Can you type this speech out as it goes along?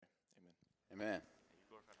Amen.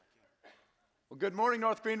 Well, good morning,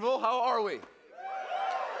 North Greenville. How are we?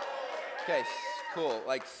 Okay, cool.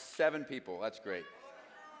 Like 7 people. That's great.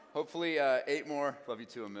 Hopefully 8 more. Love you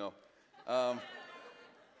too, Emil. I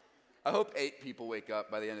hope 8 people wake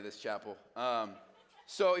up by the end of this chapel.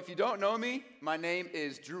 So if you don't know me, my name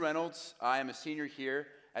is Drew Reynolds. I am a senior here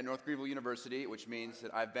at North Greenville University, which means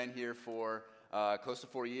that I've been here for close to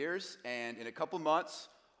 4 years. And in a couple months,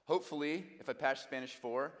 hopefully, if I pass Spanish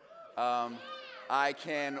 4, I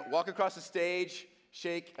can walk across the stage,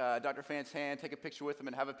 shake Dr. Fan's hand, take a picture with him,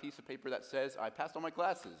 and have a piece of paper that says I passed all my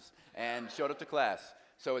classes and showed up to class.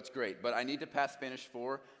 So it's great. But I need to pass Spanish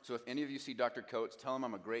 4, so if any of you see Dr. Coates, tell him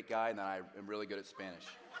I'm a great guy and that I am really good at Spanish.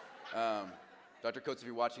 Dr. Coates, if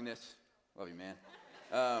you're watching this, love you,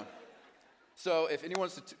 man. So if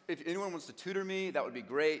anyone wants to tutor me, that would be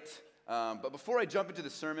great. But before I jump into the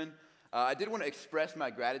sermon, I did want to express my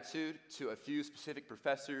gratitude to a few specific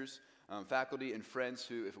professors, faculty, and friends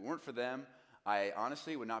who, if it weren't for them, I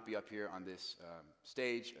honestly would not be up here on this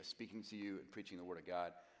stage speaking to you and preaching the Word of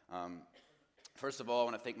God. First of all, I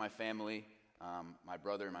want to thank my family. My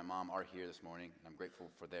brother and my mom are here this morning, and I'm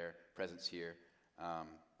grateful for their presence here.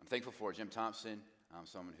 I'm thankful for Jim Thompson,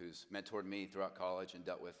 someone who's mentored me throughout college and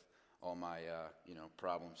dealt with all my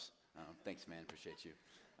problems. Thanks, man. Appreciate you.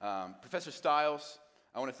 Professor Stiles,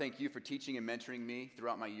 I want to thank you for teaching and mentoring me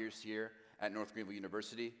throughout my years here at North Greenville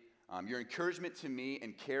University. Your encouragement to me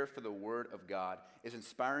and care for the Word of God is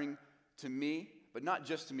inspiring to me, but not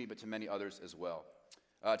just to me, but to many others as well.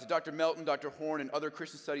 To Dr. Melton, Dr. Horn, and other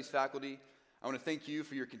Christian Studies faculty, I want to thank you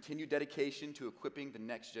for your continued dedication to equipping the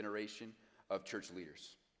next generation of church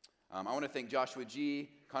leaders. I want to thank Joshua G.,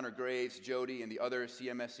 Connor Graves, Jody, and the other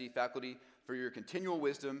CMSC faculty for your continual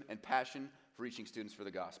wisdom and passion for reaching students for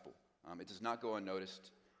the gospel. It does not go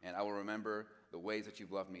unnoticed, and I will remember the ways that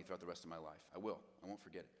you've loved me throughout the rest of my life. I will. I won't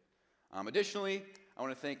forget it. Additionally, I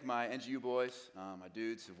want to thank my NGU boys, my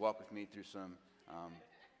dudes who've walked with me through some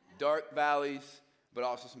dark valleys, but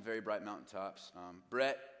also some very bright mountaintops.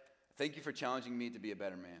 Brett, thank you for challenging me to be a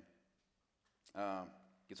better man.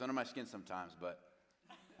 Gets under my skin sometimes, but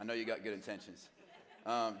I know you got good intentions.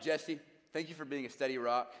 Jesse, thank you for being a steady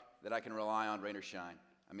rock that I can rely on, rain or shine.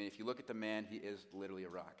 I mean, if you look at the man, he is literally a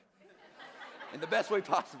rock. In the best way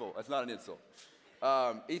possible. That's not an insult.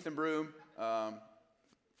 Ethan Broom,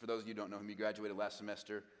 for those of you who don't know him, he graduated last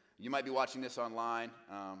semester. You might be watching this online,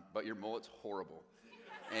 but your mullet's horrible.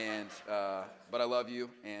 But I love you,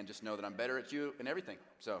 and just know that I'm better at you and everything.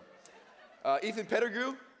 So, Ethan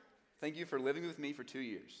Pettigrew, thank you for living with me for 2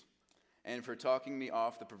 years and for talking me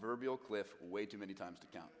off the proverbial cliff way too many times to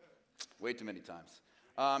count. Way too many times.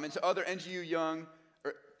 And to other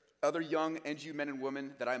young NGU men and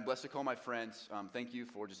women that I'm blessed to call my friends, thank you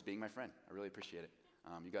for just being my friend. I really appreciate it.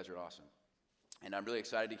 You guys are awesome. And I'm really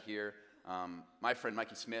excited to hear my friend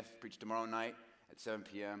Mikey Smith preach tomorrow night at 7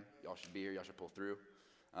 p.m. Y'all should be here. Y'all should pull through.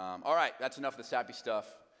 All right, that's enough of the sappy stuff.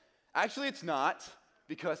 Actually, it's not,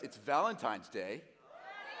 because it's Valentine's Day.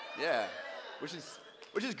 Yeah, which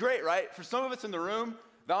is great, right? For some of us in the room,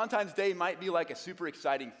 Valentine's Day might be like a super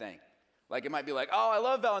exciting thing. Like it might be like, oh, I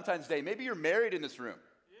love Valentine's Day. Maybe you're married in this room.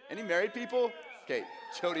 Any married people? Okay,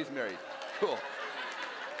 Jody's married. Cool.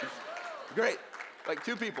 Great. Like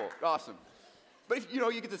 2 people. Awesome. But if,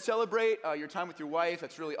 you get to celebrate your time with your wife.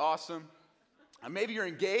 That's really awesome. Maybe you're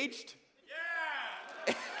engaged.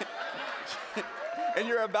 Yeah! And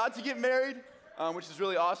you're about to get married, which is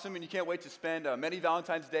really awesome, and you can't wait to spend many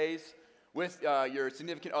Valentine's days with your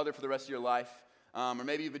significant other for the rest of your life. Or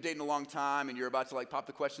maybe you've been dating a long time, and you're about to pop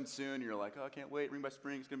the question soon, and you're like, oh, I can't wait. Ring by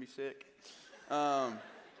spring. It's going to be sick.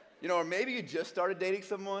 Or maybe you just started dating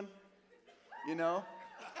someone,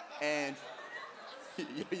 and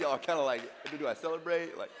y'all kind of like, do I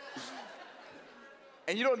celebrate?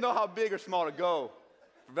 And you don't know how big or small to go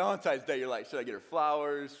for Valentine's Day. You're like, should I get her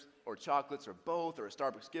flowers or chocolates or both or a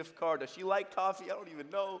Starbucks gift card? Does she like coffee? I don't even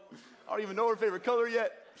know. I don't even know her favorite color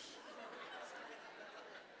yet.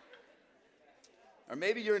 Or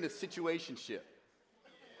maybe you're in a situationship.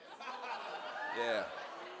 Yeah.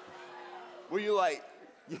 Where you're like,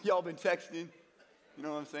 y'all been texting, you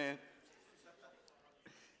know what I'm saying?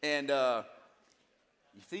 And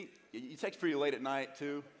you text pretty late at night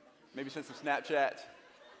too, maybe send some Snapchats,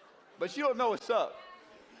 but you don't know what's up.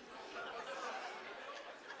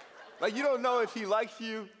 Like you don't know if he likes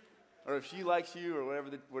you or if she likes you or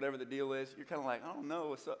whatever the deal is. You're kind of like, I don't know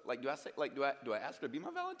what's up. Like, do I ask her to be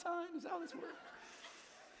my Valentine? Is that how this works?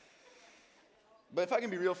 But if I can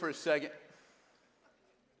be real for a second,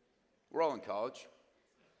 we're all in college.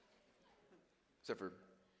 Except for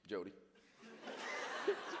Jody.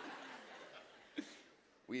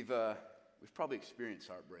 We've probably experienced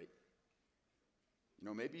heartbreak.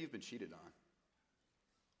 Maybe you've been cheated on.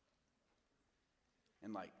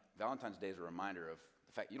 And like, Valentine's Day is a reminder of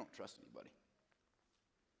the fact you don't trust anybody.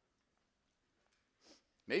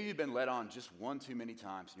 Maybe you've been led on just one too many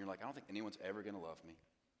times, and you're like, I don't think anyone's ever going to love me.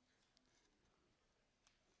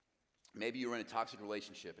 Maybe you were in a toxic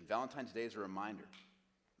relationship, and Valentine's Day is a reminder,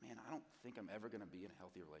 man, I don't think I'm ever going to be in a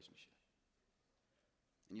healthy relationship.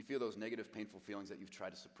 And you feel those negative, painful feelings that you've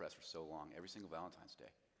tried to suppress for so long every single Valentine's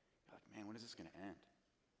Day. You're like, man, when is this going to end?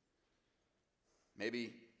 Maybe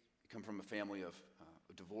you come from a family of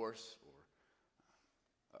a divorce,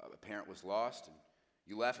 or a parent was lost, and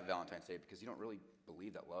you laugh at Valentine's Day because you don't really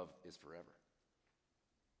believe that love is forever.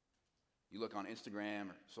 You look on Instagram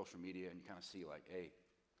or social media and you kind of see like, hey,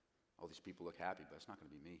 all these people look happy, but it's not going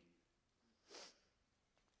to be me.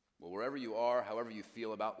 Well, wherever you are, however you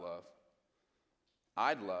feel about love,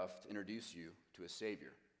 I'd love to introduce you to a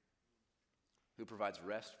Savior who provides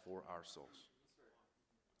rest for our souls.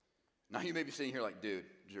 Now you may be sitting here like, dude,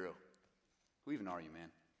 Drew, who even are you, man?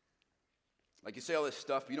 Like you say all this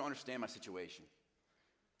stuff, but you don't understand my situation.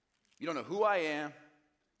 You don't know who I am.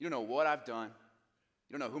 You don't know what I've done.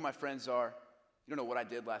 You don't know who my friends are. You don't know what I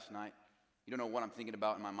did last night. You don't know what I'm thinking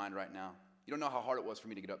about in my mind right now. You don't know how hard it was for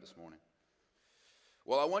me to get up this morning.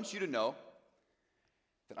 Well, I want you to know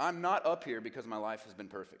that I'm not up here because my life has been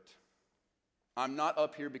perfect. I'm not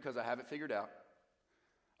up here because I have it figured out.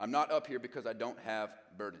 I'm not up here because I don't have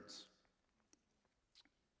burdens.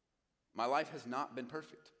 My life has not been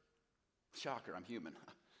perfect. Shocker, I'm human.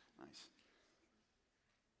 Nice.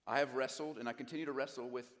 I have wrestled, and I continue to wrestle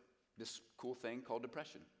with this cool thing called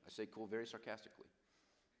depression. I say cool very sarcastically.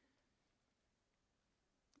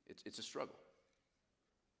 It's a struggle.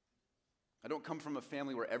 I don't come from a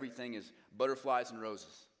family where everything is butterflies and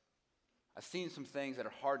roses. I've seen some things that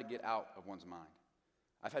are hard to get out of one's mind.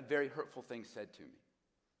 I've had very hurtful things said to me.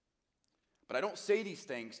 But I don't say these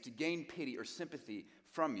things to gain pity or sympathy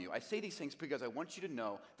from you. I say these things because I want you to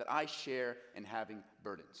know that I share in having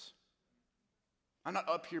burdens. I'm not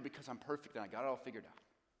up here because I'm perfect and I got it all figured out.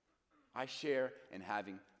 I share in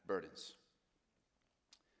having burdens.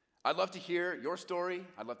 I'd love to hear your story.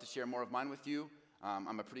 I'd love to share more of mine with you.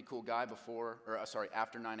 I'm a pretty cool guy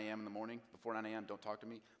after 9 a.m. in the morning. Before 9 a.m., don't talk to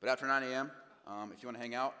me. But after 9 a.m., if you want to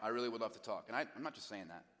hang out, I really would love to talk. And I'm not just saying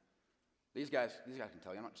that. These guys can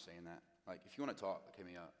tell you, I'm not just saying that. Like, if you want to talk, hit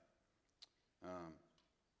me up.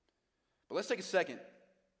 But let's take a second.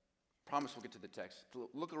 Promise we'll get to the text.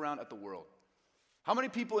 Look around at the world. How many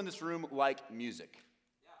people in this room like music?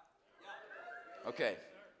 Okay.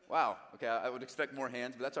 Wow. Okay, I would expect more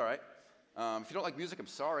hands, but that's all right. If you don't like music, I'm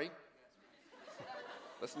sorry.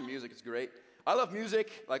 Listen to music, it's great. I love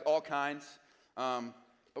music, like all kinds. But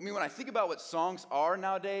when I think about what songs are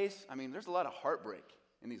nowadays, there's a lot of heartbreak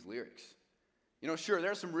in these lyrics. Sure,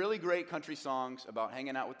 there are some really great country songs about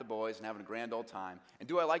hanging out with the boys and having a grand old time. And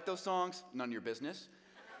do I like those songs? None of your business.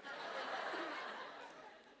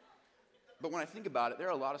 But when I think about it, there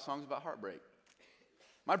are a lot of songs about heartbreak.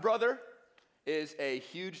 My brother is a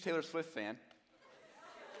huge Taylor Swift fan.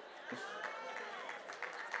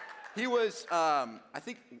 He was, I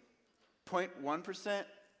think, 0.1%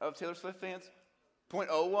 of Taylor Swift fans.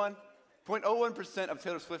 0.01? 0.01% of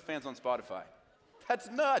Taylor Swift fans on Spotify. That's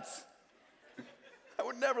nuts. I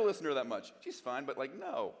would never listen to her that much. She's fine, but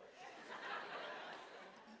no.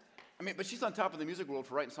 But she's on top of the music world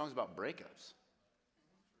for writing songs about breakups.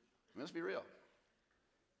 Let's be real.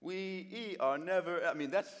 We are never,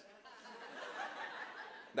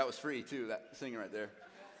 that was free too, that singing right there.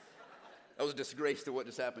 That was a disgrace to what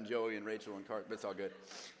just happened, Joey and Rachel and Cart, but it's all good.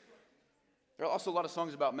 There are also a lot of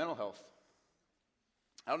songs about mental health.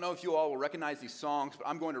 I don't know if you all will recognize these songs, but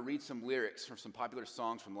I'm going to read some lyrics from some popular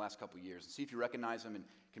songs from the last couple of years and see if you recognize them and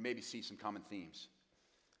can maybe see some common themes.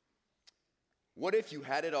 What if you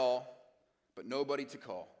had it all, but nobody to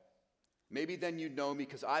call? Maybe then you'd know me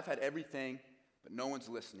because I've had everything, but no one's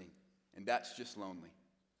listening, and that's just lonely.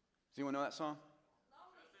 Does anyone know that song?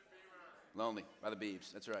 Lonely by the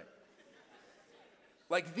Biebs, that's right.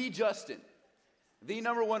 Like the Justin, the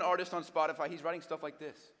 #1 artist on Spotify, he's writing stuff like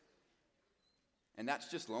this. And that's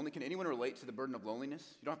just lonely. Can anyone relate to the burden of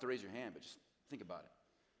loneliness? You don't have to raise your hand, but just think about it.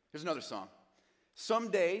 Here's another song.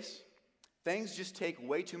 Some days, things just take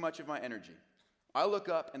way too much of my energy. I look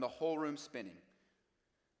up and the whole room's spinning.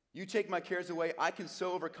 You take my cares away, I can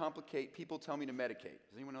so overcomplicate, people tell me to medicate.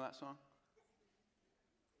 Does anyone know that song?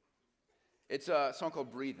 It's a song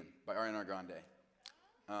called Breathin' by Ariana Grande.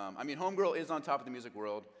 Homegirl is on top of the music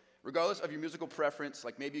world. Regardless of your musical preference,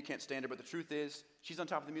 like maybe you can't stand her, but the truth is, she's on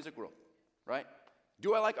top of the music world, right?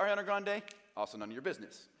 Do I like Ariana Grande? Also none of your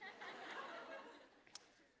business.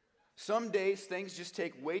 Some days, things just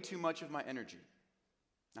take way too much of my energy.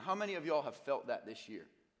 Now, how many of y'all have felt that this year,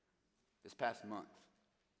 this past month?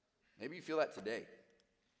 Maybe you feel that today.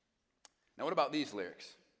 Now, what about these lyrics?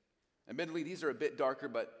 Admittedly, these are a bit darker,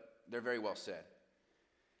 but they're very well said.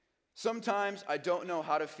 Sometimes I don't know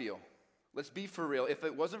how to feel. Let's be for real. If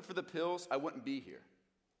it wasn't for the pills, I wouldn't be here.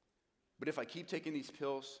 But if I keep taking these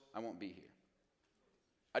pills, I won't be here.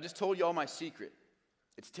 I just told y'all my secret.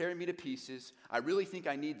 It's tearing me to pieces. I really think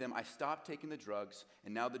I need them. I stopped taking the drugs,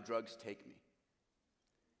 and now the drugs take me.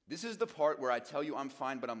 This is the part where I tell you I'm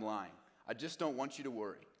fine, but I'm lying. I just don't want you to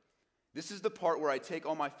worry. This is the part where I take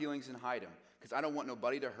all my feelings and hide them, because I don't want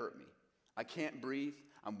nobody to hurt me. I can't breathe.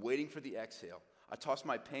 I'm waiting for the exhale. I toss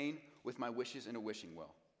my pain with my wishes in a wishing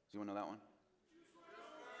well. Does anyone know that one?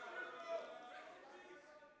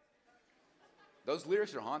 Those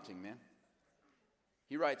lyrics are haunting, man.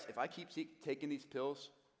 He writes, if I keep taking these pills,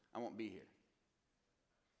 I won't be here.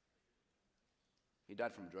 He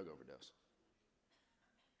died from a drug overdose.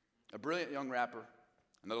 A brilliant young rapper,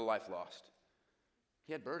 another life lost.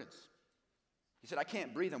 He had burdens. He said, I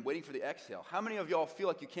can't breathe. I'm waiting for the exhale. How many of y'all feel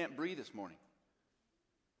like you can't breathe this morning?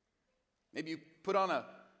 Maybe you put on a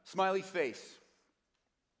smiley face,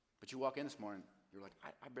 but you walk in this morning, you're like,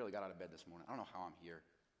 I barely got out of bed this morning. I don't know how I'm here.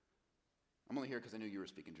 I'm only here because I knew you were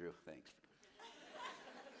speaking, Drew. Thanks.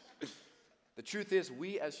 The truth is,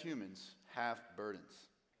 we as humans have burdens.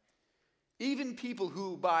 Even people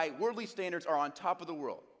who, by worldly standards, are on top of the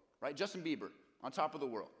world, right? Justin Bieber, on top of the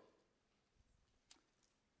world.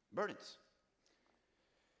 Burdens.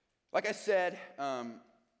 Like I said,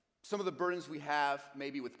 some of the burdens we have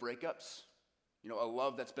maybe with breakups, a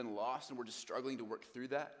love that's been lost and we're just struggling to work through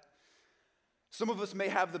that. Some of us may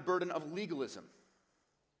have the burden of legalism,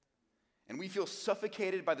 and we feel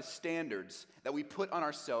suffocated by the standards that we put on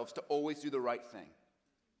ourselves to always do the right thing.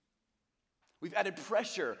 We've added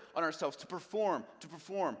pressure on ourselves to perform, to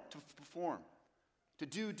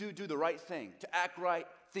do the right thing, to act right,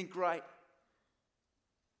 think right,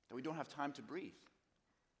 that we don't have time to breathe.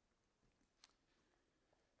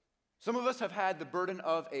 Some of us have had the burden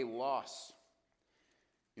of a loss.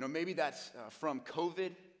 Maybe that's from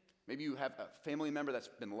COVID. Maybe you have a family member that's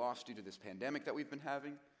been lost due to this pandemic that we've been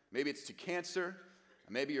having. Maybe it's to cancer.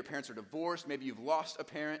 Maybe your parents are divorced. Maybe you've lost a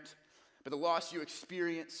parent. But the loss you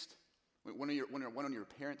experienced, when one of your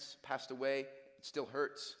parents passed away, it still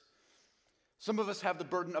hurts. Some of us have the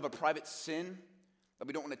burden of a private sin that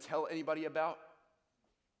we don't want to tell anybody about.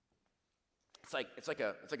 It's like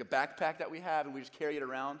a backpack that we have, and we just carry it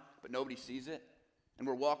around, but nobody sees it. And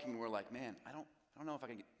we're walking, and we're like, man, I don't know if I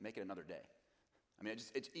can make it another day. I mean,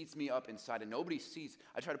 it eats me up inside, and nobody sees.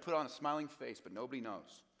 I try to put on a smiling face, but nobody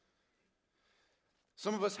knows.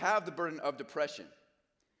 Some of us have the burden of depression.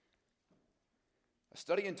 A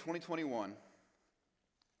study in 2021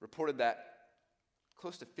 reported that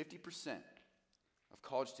close to 50% of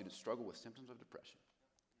college students struggle with symptoms of depression.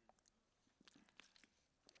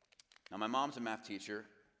 Now, my mom's a math teacher.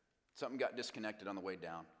 Something got disconnected on the way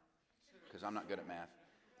down because I'm not good at math.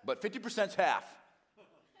 But 50%'s half.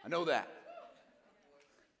 I know that.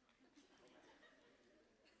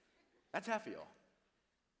 That's half of y'all.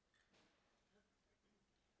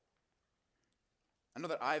 I know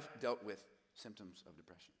that I've dealt with symptoms of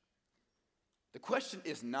depression. The question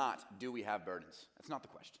is not, do we have burdens? That's not the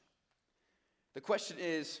question. The question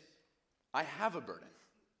is, I have a burden.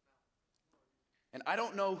 And I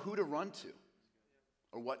don't know who to run to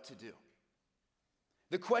or what to do.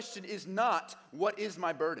 The question is not, what is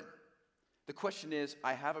my burden? The question is,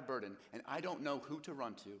 I have a burden, and I don't know who to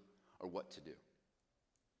run to or what to do.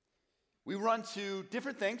 We run to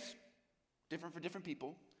different things, different for different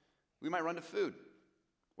people. We might run to food,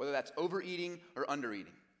 whether that's overeating or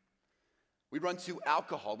undereating. We run to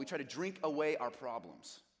alcohol. We try to drink away our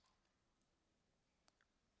problems.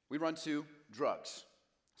 We run to drugs.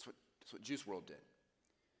 That's what Juice WRLD did.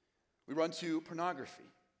 We run to pornography.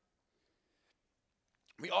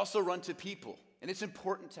 We also run to people. And it's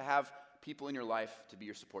important to have people in your life to be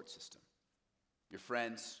your support system. Your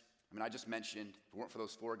friends. I just mentioned, if it weren't for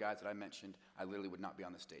those 4 guys that I mentioned, I literally would not be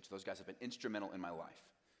on the stage. Those guys have been instrumental in my life.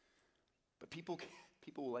 But people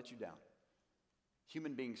will let you down.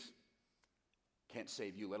 Human beings can't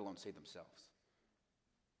save you, let alone save themselves.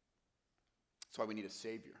 That's why we need a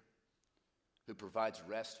Savior who provides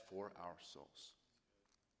rest for our souls.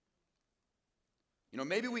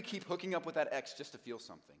 Maybe we keep hooking up with that ex just to feel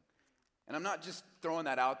something. And I'm not just throwing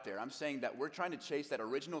that out there. I'm saying that we're trying to chase that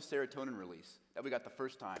original serotonin release that we got the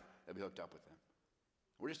first time that we hooked up with them.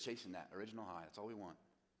 We're just chasing that original high. That's all we want.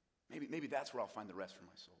 Maybe that's where I'll find the rest for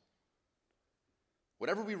my soul.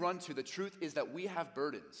 Whatever we run to, the truth is that we have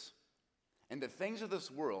burdens. And the things of this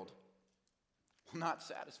world will not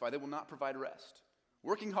satisfy. They will not provide rest.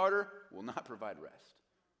 Working harder will not provide rest.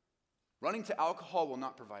 Running to alcohol will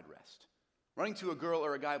not provide rest. Running to a girl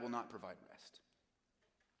or a guy will not provide rest.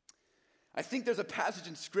 I think there's a passage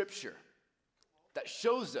in Scripture that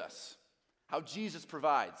shows us how Jesus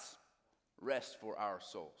provides rest for our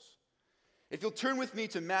souls. If you'll turn with me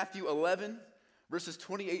to Matthew 11, verses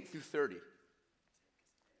 28 through 30.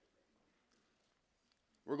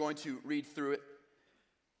 We're going to read through it,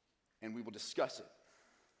 and we will discuss it.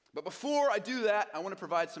 But before I do that, I want to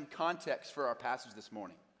provide some context for our passage this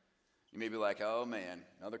morning. You may be like, oh man,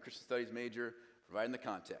 another Christian studies major providing the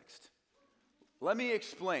context. Let me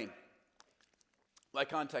explain why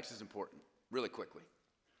context is important really quickly.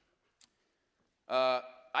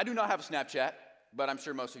 I do not have a Snapchat, but I'm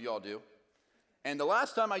sure most of you all do. And the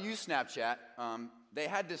last time I used Snapchat, they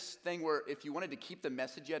had this thing where if you wanted to keep the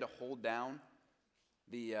message, you had to hold down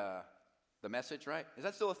the message, right? Is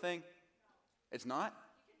that still a thing? It's not?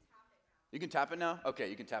 You can tap it now? Okay,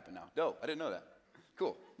 you can tap it now. Dope, I didn't know that.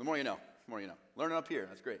 Cool, the more you know, the more you know. Learning up here,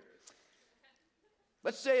 that's great.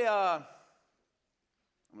 Let's say, I'm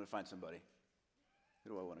going to find somebody.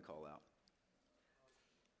 Who do I want to call out?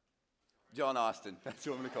 John Austin, that's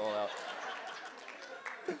who I'm going to call out.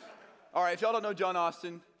 All right, if y'all don't know John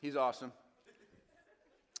Austin, he's awesome.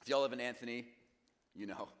 If y'all live in Anthony, you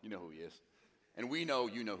know who he is. And we know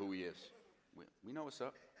you know who he is. We know what's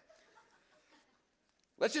up.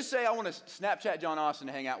 Let's just say I want to Snapchat John Austin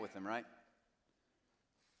to hang out with him, right?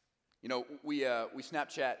 You know, we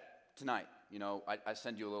Snapchat tonight. You know, I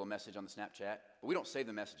send you a little message on the Snapchat, but we don't save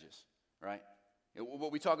the messages, right?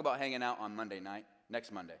 We talk about hanging out on Monday night,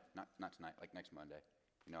 next Monday, not tonight, like next Monday,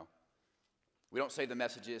 you know. We don't save the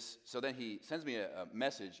messages, so then he sends me a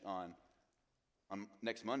message on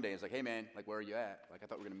next Monday. It's like, hey man, like where are you at? Like I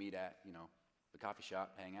thought we were gonna meet at, you know, the coffee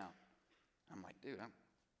shop, hang out. I'm like, dude, I'm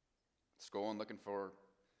scrolling looking for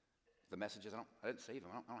the messages. I didn't save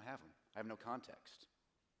them. I don't have them. I have no context.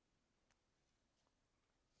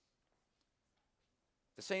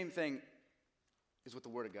 The same thing is with the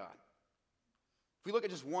Word of God. If we look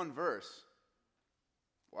at just one verse,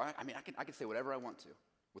 well, I can say whatever I want to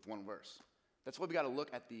with one verse. That's why we got to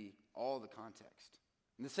look at all the context.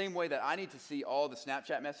 In the same way that I need to see all the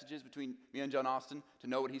Snapchat messages between me and John Austin to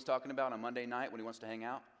know what he's talking about on Monday night when he wants to hang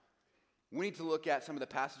out, we need to look at some of the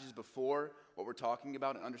passages before what we're talking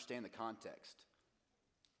about and understand the context.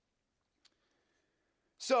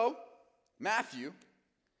 So, Matthew,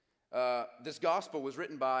 this gospel was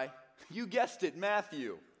written by, you guessed it,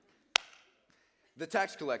 Matthew, the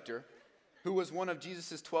tax collector, who was one of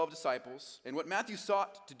Jesus' 12 disciples. And what Matthew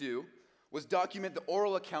sought to do was document the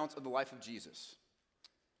oral accounts of the life of Jesus.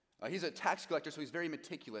 He's a tax collector, so he's very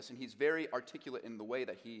meticulous, and he's very articulate in the way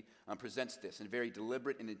that he presents this, and very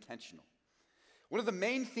deliberate and intentional. One of the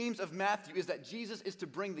main themes of Matthew is that Jesus is to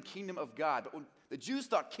bring the kingdom of God. But when the Jews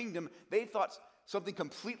thought kingdom, they thought something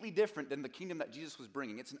completely different than the kingdom that Jesus was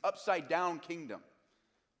bringing. It's an upside-down kingdom.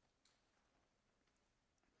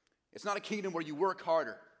 It's not a kingdom where you work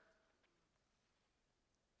harder.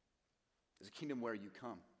 It's a kingdom where you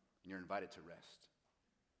come and you're invited to rest.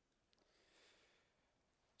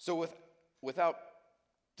 So without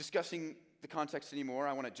discussing the context anymore,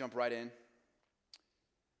 I want to jump right in.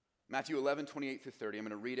 Matthew 11, 28 through 30. I'm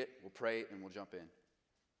going to read it, we'll pray, and we'll jump in.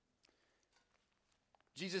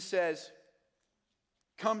 Jesus says,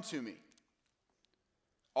 "Come to me,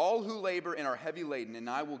 all who labor and are heavy laden, and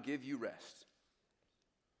I will give you rest.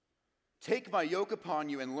 Take my yoke upon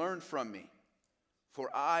you and learn from me, for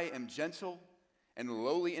I am gentle and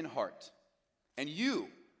lowly in heart, and you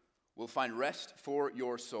will find rest for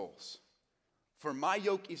your souls. For my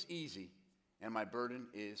yoke is easy and my burden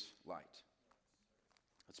is light."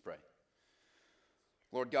 Let's pray.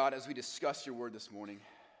 Lord God, as we discuss your word this morning,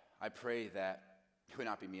 I pray that it would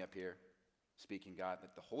not be me up here speaking, God,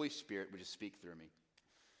 that the Holy Spirit would just speak through me.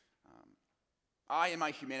 I in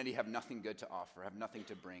my humanity have nothing good to offer, have nothing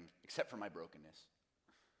to bring except for my brokenness.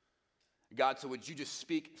 God, so would you just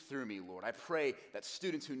speak through me, Lord? I pray that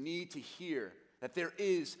students who need to hear that there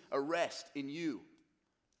is a rest in you,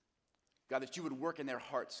 God, that you would work in their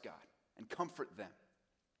hearts, God, and comfort them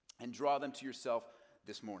and draw them to yourself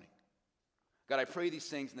this morning. God, I pray these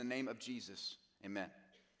things in the name of Jesus. Amen.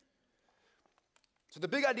 So the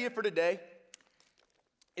big idea for today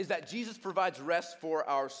is that Jesus provides rest for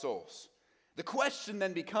our souls. The question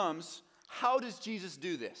then becomes, how does Jesus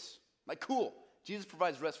do this? Like, cool, Jesus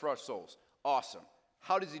provides rest for our souls. Awesome.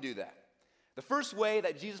 How does he do that? The first way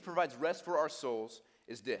that Jesus provides rest for our souls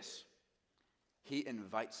is this. He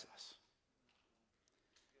invites us.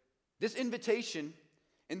 This invitation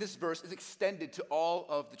in this verse is extended to all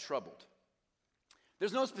of the troubled.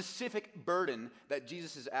 There's no specific burden that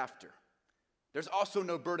Jesus is after. There's also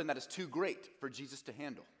no burden that is too great for Jesus to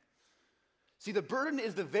handle. See, the burden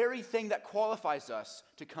is the very thing that qualifies us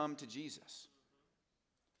to come to Jesus.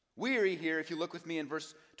 Weary here, if you look with me in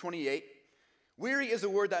verse 28, weary is a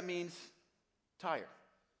word that means tired,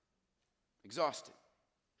 exhausted,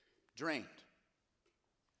 drained,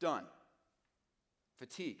 done,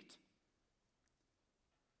 fatigued.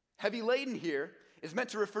 Heavy laden here is meant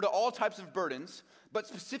to refer to all types of burdens, but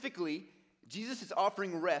specifically, Jesus is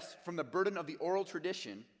offering rest from the burden of the oral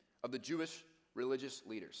tradition of the Jewish religious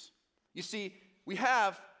leaders. You see, we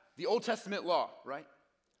have the Old Testament law, right?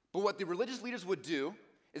 But what the religious leaders would do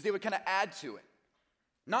is they would kind of add to it.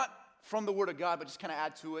 Not from the Word of God, but just kind of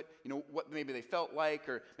add to it, what maybe they felt like,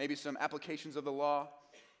 or maybe some applications of the law.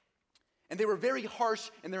 And they were very harsh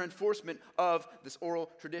in their enforcement of this oral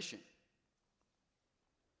tradition.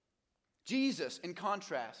 Jesus, in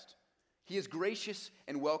contrast, he is gracious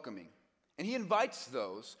and welcoming. And he invites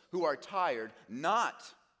those who are tired not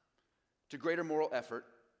to greater moral effort,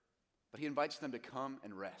 but he invites them to come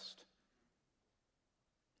and rest.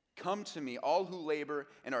 Come to me, all who labor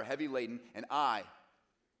and are heavy laden, and I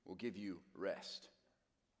will give you rest.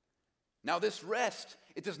 Now, this rest,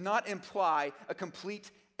 it does not imply a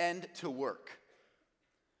complete end to work.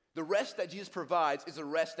 The rest that Jesus provides is a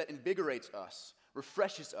rest that invigorates us,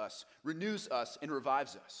 refreshes us, renews us, and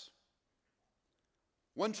revives us.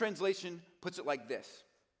 One translation puts it like this: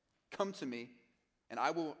 come to me, and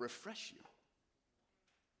I will refresh you.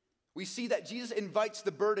 We see that Jesus invites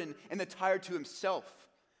the burden and the tired to himself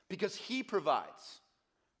because he provides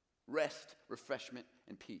rest, refreshment,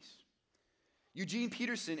 and peace. Eugene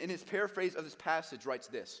Peterson, in his paraphrase of this passage, writes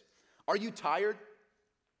this: are you tired,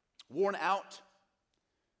 worn out,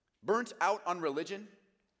 burnt out on religion?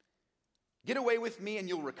 Get away with me and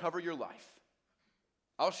you'll recover your life.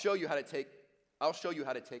 I'll show you how to take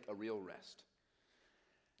a real rest.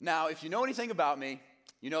 Now, if you know anything about me,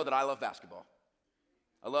 you know that I love basketball.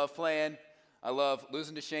 I love playing. I love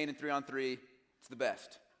losing to Shane in 3-on-3. It's the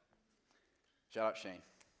best. Shout out Shane.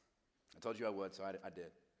 I told you I would, so I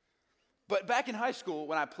did. But back in high school,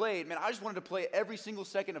 when I played, man, I just wanted to play every single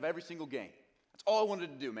second of every single game. That's all I wanted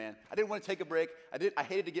to do, man. I didn't want to take a break. I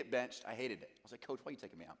hated to get benched. I hated it. I was like, Coach, why are you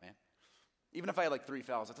taking me out, man? Even if I had like 3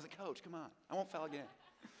 fouls, I was like, Coach, come on. I won't foul again.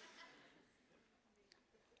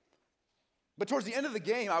 But towards the end of the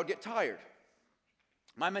game, I would get tired.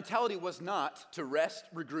 My mentality was not to rest,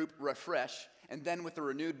 regroup, refresh, and then with a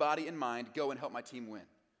renewed body and mind, go and help my team win.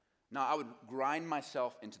 No, I would grind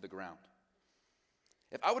myself into the ground.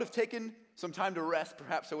 If I would have taken some time to rest,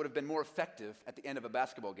 perhaps I would have been more effective at the end of a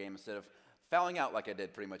basketball game instead of fouling out like I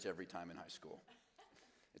did pretty much every time in high school.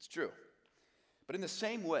 It's true. But in the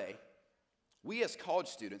same way, we as college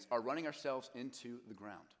students are running ourselves into the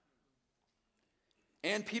ground.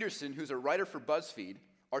 Ann Peterson, who's a writer for BuzzFeed,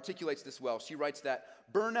 articulates this well. She writes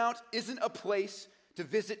that burnout isn't a place to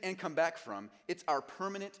visit and come back from. It's our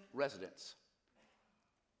permanent residence.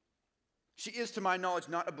 She is, to my knowledge,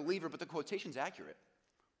 not a believer, but the quotation's accurate.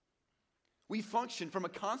 We function from a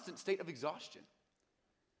constant state of exhaustion.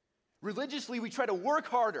 Religiously, we try to work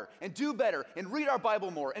harder and do better and read our Bible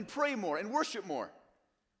more and pray more and worship more.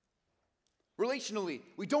 Relationally,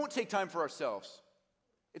 we don't take time for ourselves.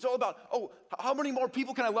 It's all about, how many more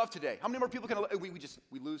people can I love today? How many more people can I love?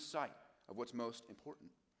 We lose sight of what's most important.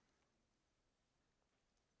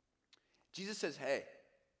 Jesus says, hey,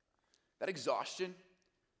 that exhaustion,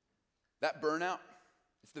 that burnout,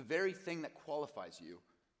 it's the very thing that qualifies you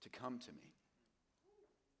to come to me.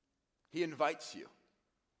 He invites you.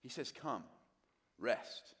 He says, come,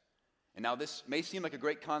 rest. And now this may seem like a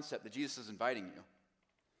great concept that Jesus is inviting you,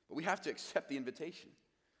 but we have to accept the invitation.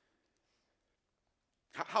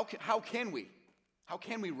 How can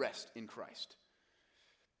we rest in Christ?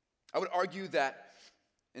 I would argue that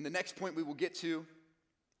in the next point we will get to,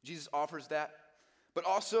 Jesus offers that, but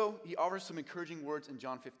also he offers some encouraging words in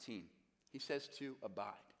John 15. He says to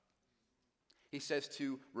abide. He says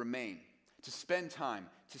to remain, to spend time,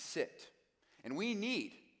 to sit. And we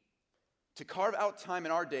need to carve out time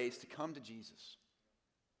in our days to come to Jesus,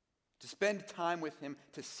 to spend time with him,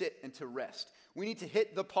 to sit and to rest. We need to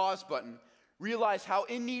hit the pause button, realize how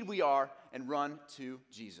in need we are, and run to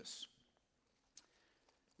Jesus.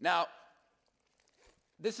 Now,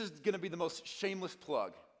 this is going to be the most shameless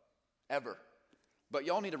plug ever, but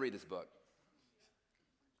y'all need to read this book.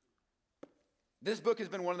 This book has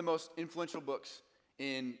been one of the most influential books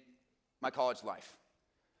in my college life.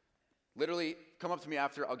 Literally, come up to me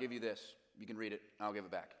after, I'll give you this. You can read it, and I'll give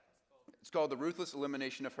it back. It's called The Ruthless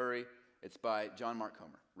Elimination of Hurry. It's by John Mark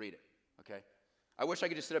Comer. Read it, okay? I wish I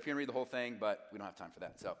could just sit up here and read the whole thing, but we don't have time for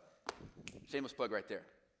that. So, shameless plug right there.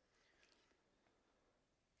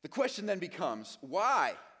 The question then becomes,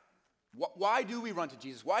 why? Why do we run to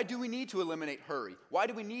Jesus? Why do we need to eliminate hurry? Why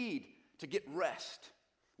do we need to get rest?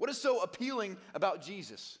 What is so appealing about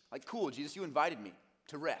Jesus? Like, cool, Jesus, you invited me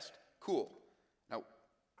to rest. Cool. Now,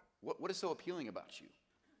 what is so appealing about you?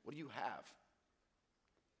 What do you have?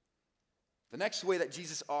 The next way that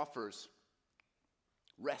Jesus offers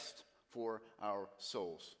rest for our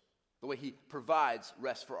souls, the way he provides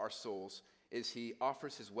rest for our souls, is he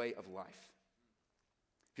offers his way of life.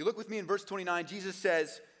 If you look with me in verse 29, Jesus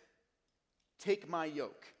says, "Take my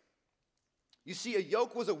yoke." You see, a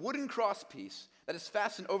yoke was a wooden crosspiece that is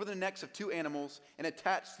fastened over the necks of two animals and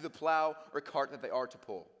attached to the plow or cart that they are to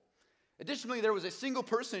pull. Additionally, there was a single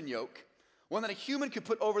person yoke, one that a human could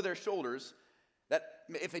put over their shoulders that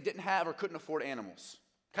if they didn't have or couldn't afford animals.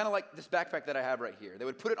 Kind of like this backpack that I have right here. They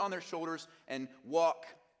would put it on their shoulders and walk.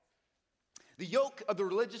 The yoke of the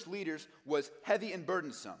religious leaders was heavy and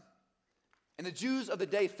burdensome. And the Jews of the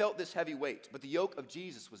day felt this heavy weight, but the yoke of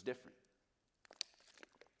Jesus was different.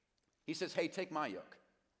 He says, hey, take my yoke.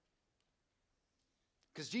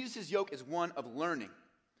 Because Jesus' yoke is one of learning.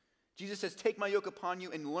 Jesus says, take my yoke upon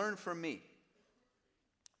you and learn from me.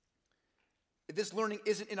 This learning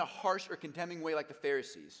isn't in a harsh or condemning way like the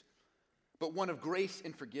Pharisees, but one of grace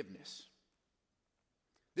and forgiveness.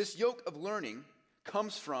 This yoke of learning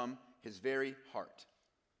comes from his very heart.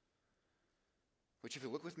 Which if you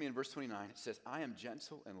look with me in verse 29, it says, I am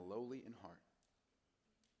gentle and lowly in heart.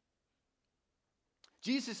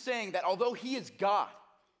 Jesus is saying that although he is God,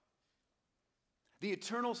 the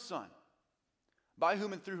eternal Son, by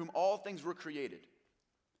whom and through whom all things were created,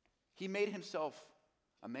 he made himself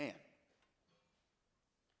a man.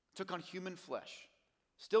 Took on human flesh,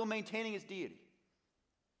 still maintaining his deity.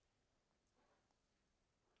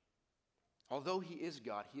 Although he is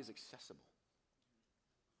God, he is accessible.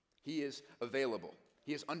 He is available.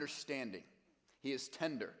 He is understanding. He is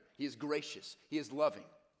tender. He is gracious. He is loving.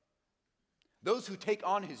 Those who take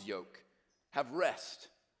on his yoke have rest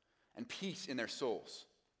and peace in their souls.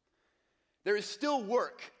 There is still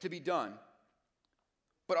work to be done,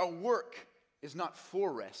 but our work is not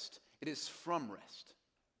for rest. It is from rest.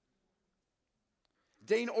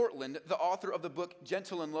 Dane Ortland, the author of the book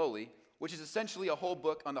Gentle and Lowly, which is essentially a whole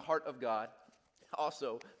book on the heart of God.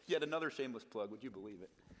 Also, yet another shameless plug, would you believe it?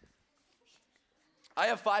 I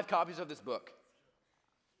have 5 copies of this book.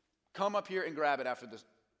 Come up here and grab it after this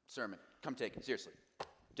sermon. Come take it, seriously.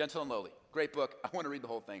 Gentle and Lowly, great book. I want to read the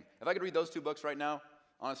whole thing. If I could read those 2 books right now,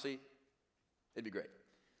 honestly, it'd be great.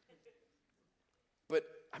 But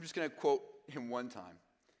I'm just going to quote him one time.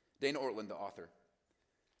 Dane Ortland, the author.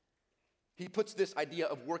 He puts this idea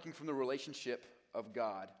of working from the relationship of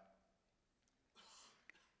God.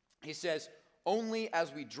 He says, only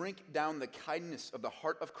as we drink down the kindness of the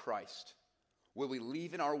heart of Christ will we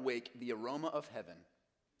leave in our wake the aroma of heaven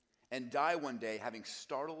and die one day having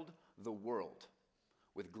startled the world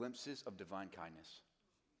with glimpses of divine kindness.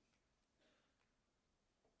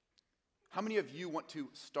 How many of you want to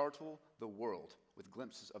startle the world with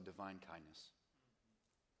glimpses of divine kindness?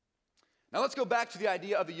 Now let's go back to the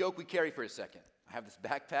idea of the yoke we carry for a second. I have this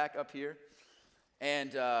backpack up here,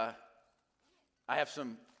 and I have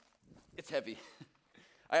some, it's heavy.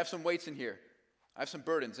 I have some weights in here. I have some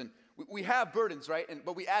burdens, and we have burdens, right?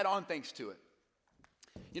 But we add on things to it.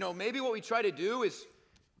 You know, maybe what we try to do is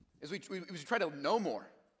we try to know more.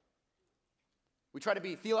 We try to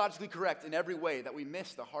be theologically correct in every way that we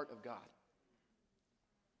miss the heart of God.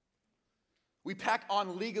 We pack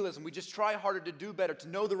on legalism. We just try harder to do better, to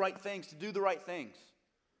know the right things, to do the right things.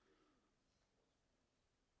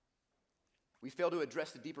 We fail to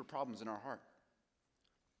address the deeper problems in our heart.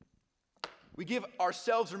 We give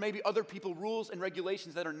ourselves or maybe other people rules and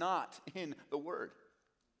regulations that are not in the Word.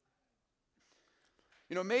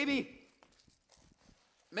 You know, maybe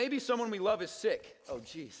someone we love is sick. Oh,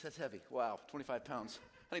 geez, that's heavy. Wow, 25 pounds.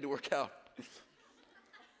 I need to work out.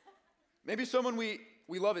 Maybe someone we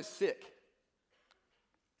love is sick.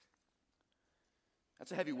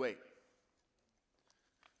 That's a heavy weight.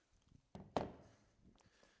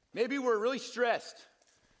 Maybe we're really stressed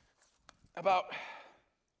about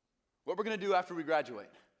what we're going to do after we graduate.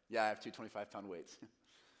 Yeah, I have 2 25-pound weights.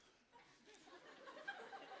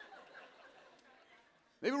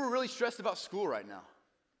 Maybe we're really stressed about school right now.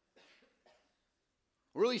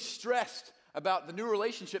 We're really stressed about the new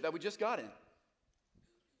relationship that we just got in.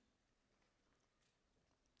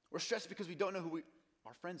 We're stressed because we don't know who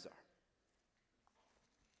our friends are.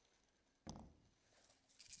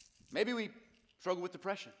 Maybe we struggle with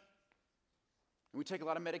depression. And we take a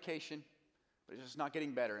lot of medication, but it's just not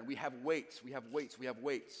getting better. And we have weights. You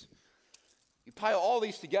pile all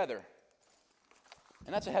these together,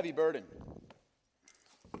 and that's a heavy burden.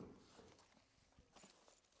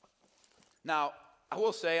 Now, I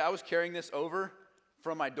will say I was carrying this over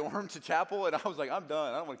from my dorm to chapel, and I was like, I'm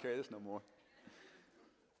done. I don't want to carry this no more.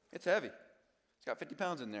 It's heavy. It's got 50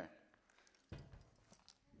 pounds in there.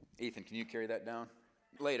 Ethan, can you carry that down?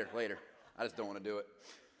 Later. I just don't want to do it.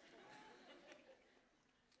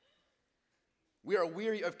 We are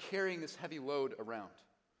weary of carrying this heavy load around.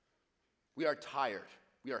 We are tired.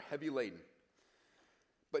 We are heavy laden.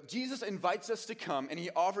 But Jesus invites us to come, and he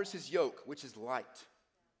offers his yoke, which is light.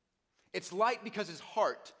 It's light because his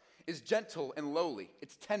heart is gentle and lowly.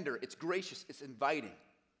 It's tender, it's gracious, it's inviting.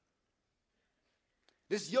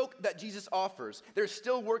 This yoke that Jesus offers, there's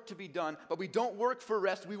still work to be done, but we don't work for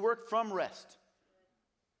rest, we work from rest.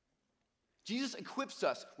 Jesus equips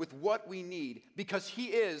us with what we need because he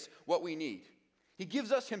is what we need. He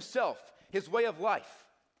gives us himself, his way of life.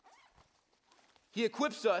 He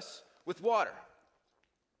equips us with water.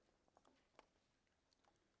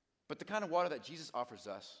 But the kind of water that Jesus offers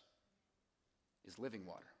us is living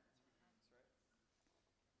water.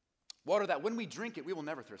 Water that when we drink it, we will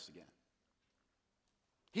never thirst again.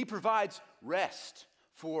 He provides rest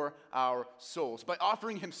for our souls by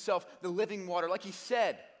offering himself the living water. Like he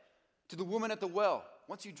said to the woman at the well,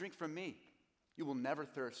 once you drink from me, you will never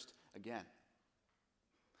thirst again.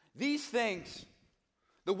 These things,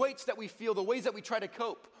 the weights that we feel, the ways that we try to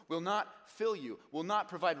cope, will not fill you, will not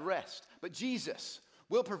provide rest. But Jesus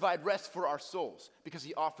will provide rest for our souls because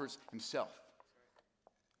he offers himself.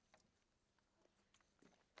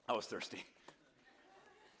 I was thirsty.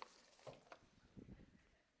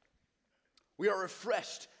 We are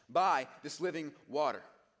refreshed by this living water.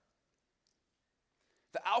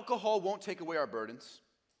 The alcohol won't take away our burdens.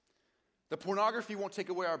 The pornography won't take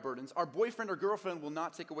away our burdens. Our boyfriend or girlfriend will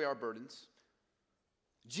not take away our burdens.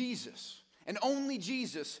 Jesus, and only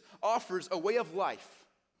Jesus, offers a way of life,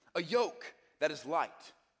 a yoke that is light.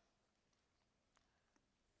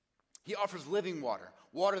 He offers living water,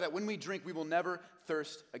 water that when we drink, we will never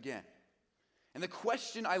thirst again. And the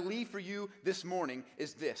question I leave for you this morning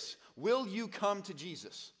is this: will you come to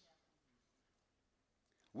Jesus?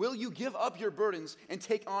 Will you give up your burdens and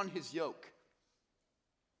take on his yoke?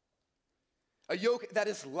 A yoke that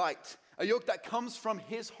is light, a yoke that comes from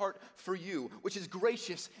his heart for you, which is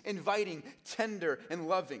gracious, inviting, tender, and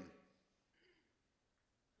loving.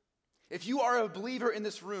 If you are a believer in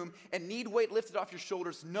this room and need weight lifted off your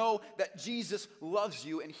shoulders, know that Jesus loves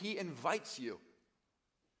you and he invites you.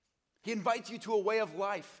 He invites you to a way of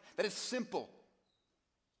life that is simple.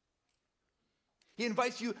 He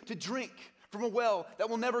invites you to drink from a well that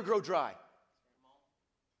will never grow dry.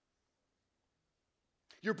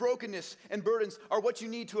 Your brokenness and burdens are what you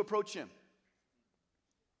need to approach him.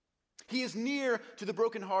 He is near to the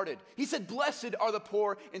brokenhearted. He said, "Blessed are the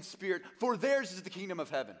poor in spirit, for theirs is the kingdom of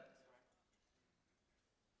heaven."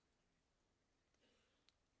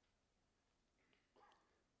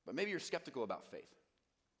 But maybe you're skeptical about faith.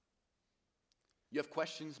 You have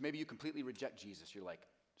questions. Maybe you completely reject Jesus. You're like,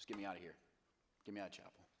 just get me out of here. Get me out of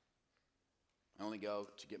chapel. I only go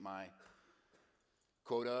to get my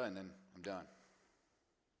quota and then I'm done.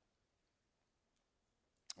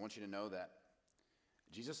 I want you to know that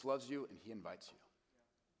Jesus loves you and he invites you.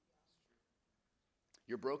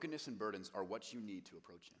 Your brokenness and burdens are what you need to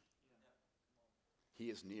approach him. He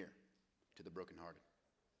is near to the brokenhearted.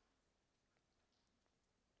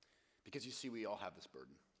 Because you see, we all have this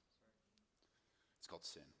burden. It's called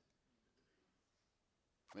sin.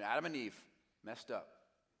 When Adam and Eve messed up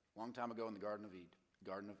a long time ago in the Garden of Eden.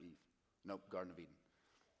 Garden of Eden.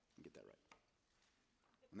 Let me get that right.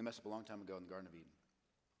 When they messed up a long time ago in the Garden of Eden,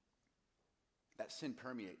 that sin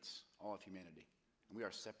permeates all of humanity, and we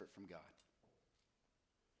are separate from God.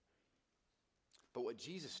 But what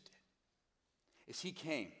Jesus did is he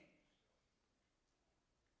came.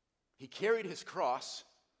 He carried his cross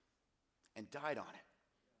and died on it,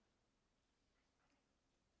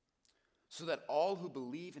 so that all who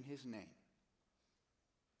believe in his name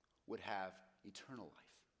would have eternal life.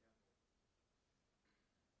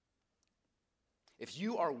 If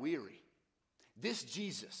you are weary, this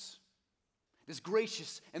Jesus, this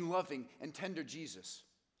gracious and loving and tender Jesus,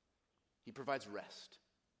 he provides rest.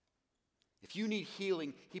 If you need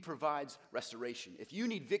healing, he provides restoration. If you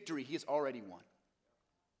need victory, he has already won.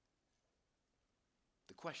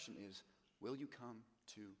 The question is, will you come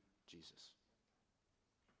to Jesus?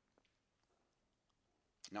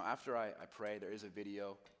 Now, after I pray, there is a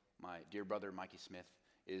video. My dear brother, Mikey Smith,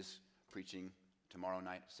 is preaching tomorrow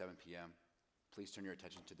night, 7 p.m. Please turn your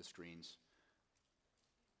attention to the screens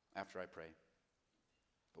after I pray.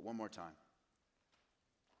 But one more time.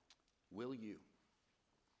 Will you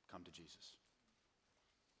come to Jesus?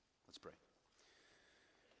 Let's pray.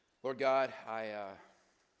 Lord God,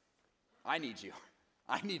 I need you.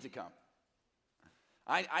 I need to come.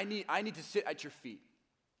 I need to sit at your feet.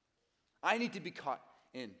 I need to be caught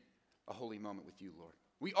in a holy moment with you, Lord.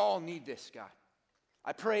 We all need this, God.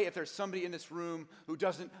 I pray if there's somebody in this room who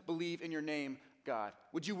doesn't believe in your name, God,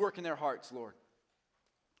 would you work in their hearts, Lord?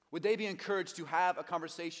 Would they be encouraged to have a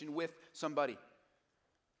conversation with somebody?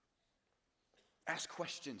 Ask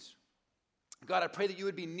questions. God, I pray that you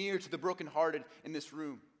would be near to the brokenhearted in this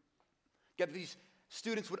room. God, that these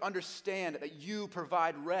students would understand that you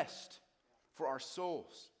provide rest for our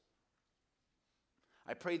souls.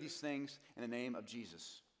 I pray these things in the name of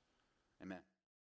Jesus. Amen.